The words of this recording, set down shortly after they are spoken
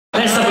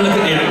a look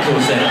at the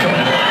ankles there, come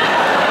on.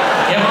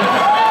 Yep.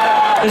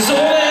 It's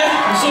all there,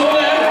 it's all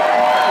there.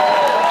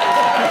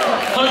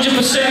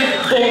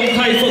 100% bought and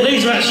paid for.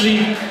 These are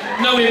actually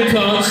no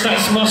implants,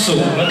 that's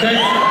muscle, okay?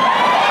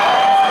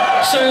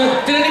 So,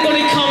 did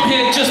anybody come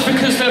here just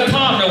because their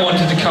partner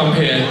wanted to come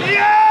here?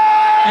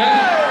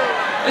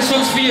 Yeah? This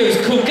one's for you,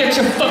 it's called Get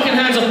Your Fucking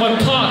Hands Off My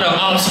Partner,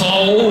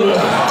 asshole!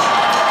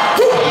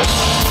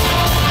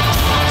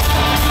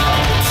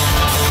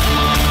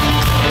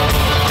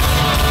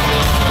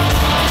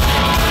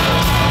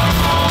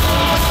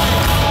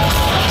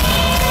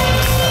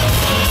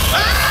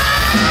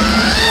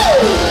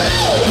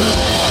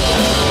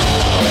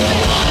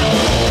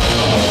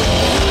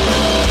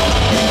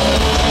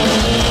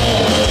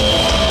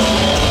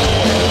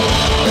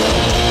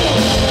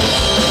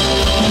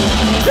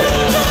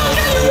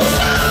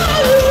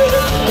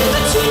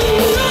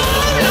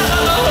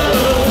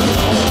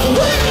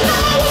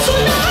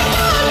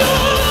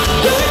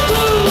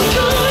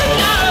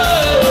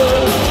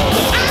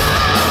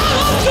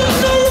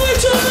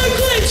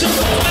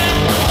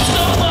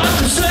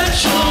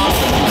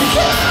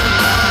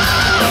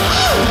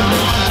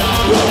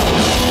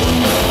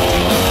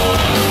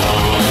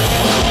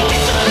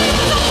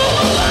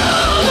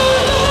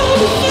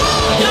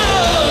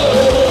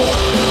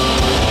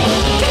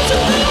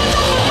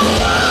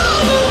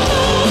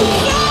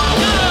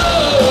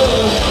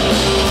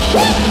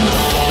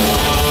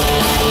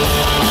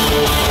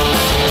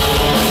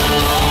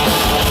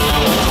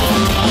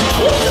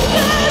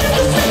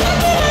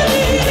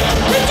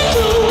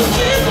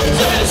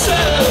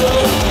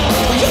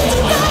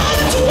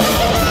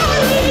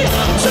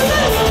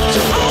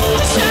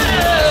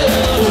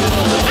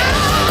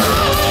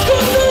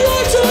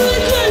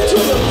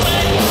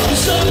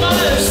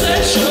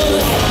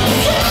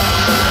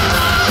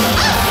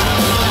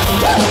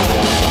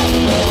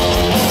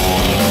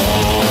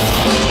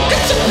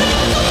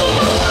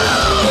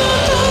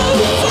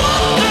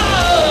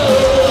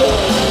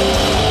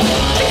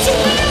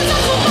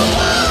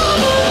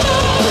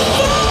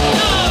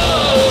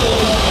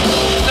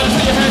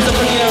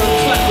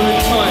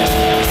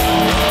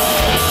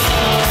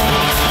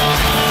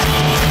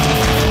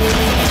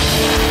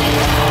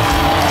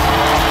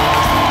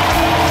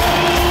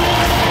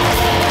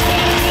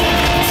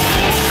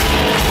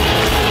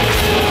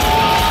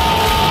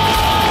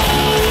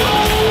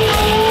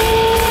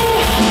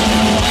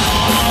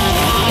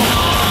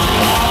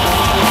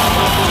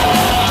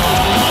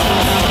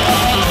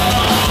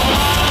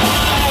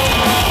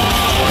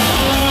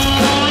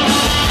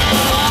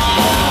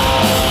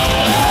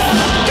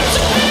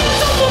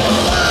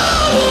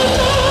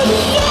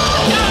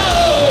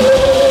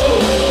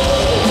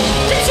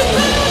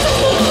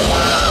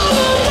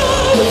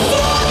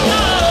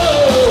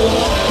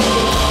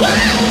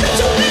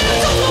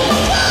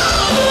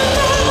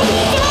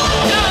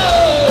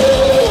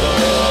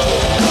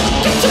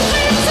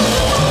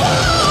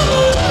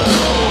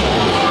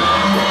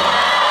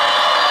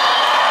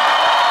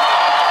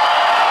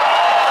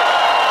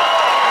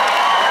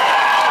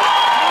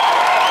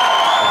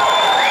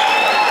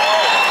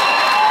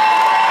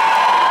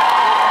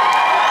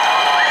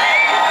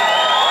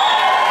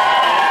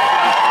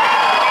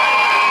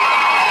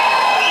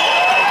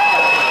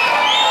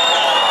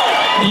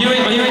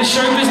 Are you in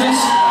show business?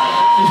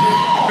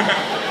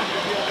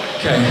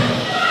 Okay.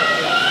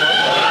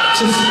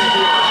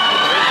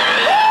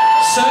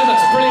 Sir,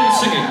 that's brilliant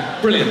singing.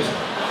 Brilliant.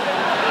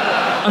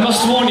 I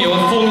must warn you,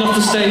 I've fallen off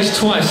the stage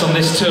twice on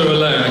this tour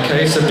alone,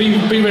 okay? So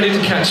be ready to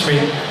catch me.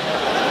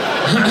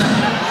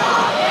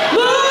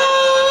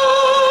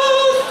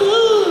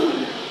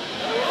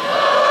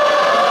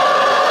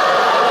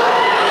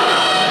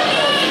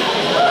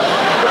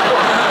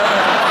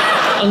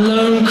 A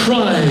lone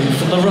cry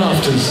from the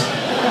rafters.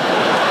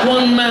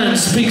 One man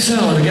speaks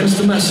out against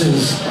the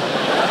masses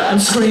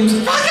and screams,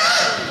 "Fuck it!"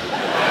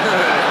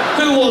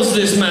 Who was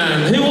this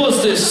man? Who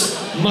was this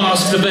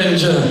masked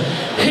avenger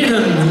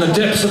hidden in the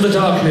depths of the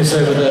darkness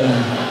over there?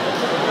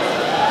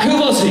 Who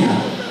was he?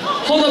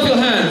 Hold up your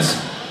hands.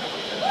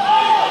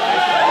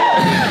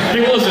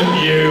 It wasn't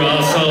you,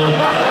 arsehole.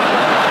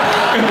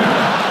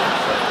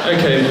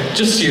 Okay,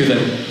 just you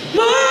then.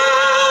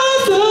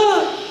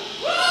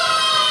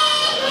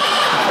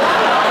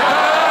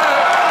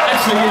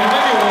 Actually, yeah,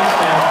 maybe it was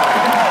him.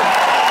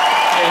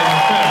 Yeah.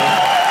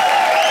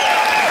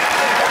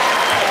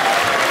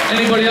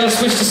 Anybody else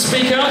wish to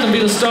speak out and be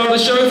the star of the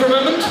show for a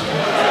moment?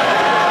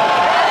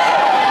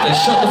 Then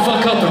shut the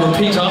fuck up and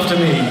repeat after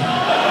me.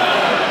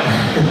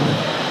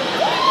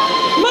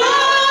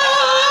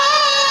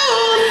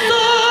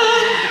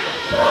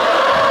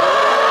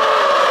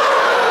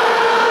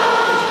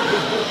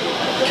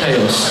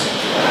 Chaos.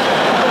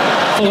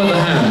 Follow the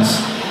hands.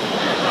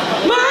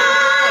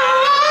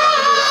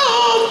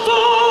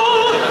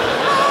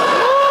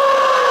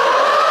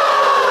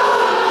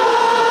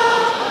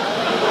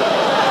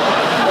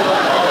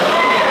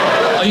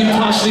 Are you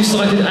partially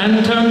sighted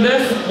and tone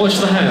deaf? Watch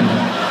the hand.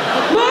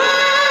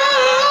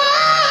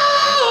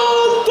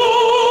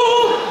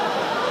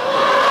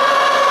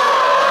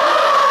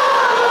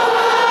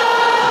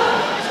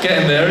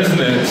 getting there, isn't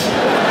it?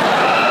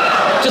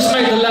 Just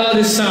make the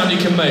loudest sound you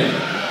can make.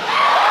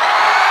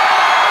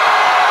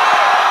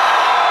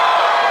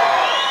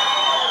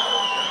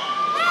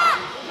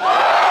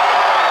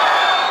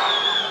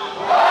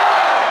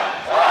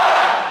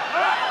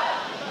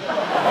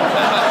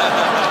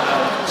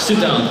 Sit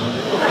down.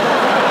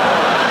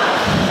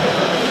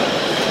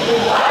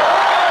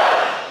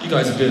 You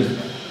guys are good.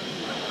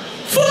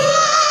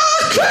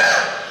 Fuck!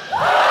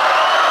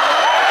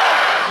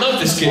 Love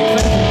this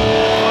gig.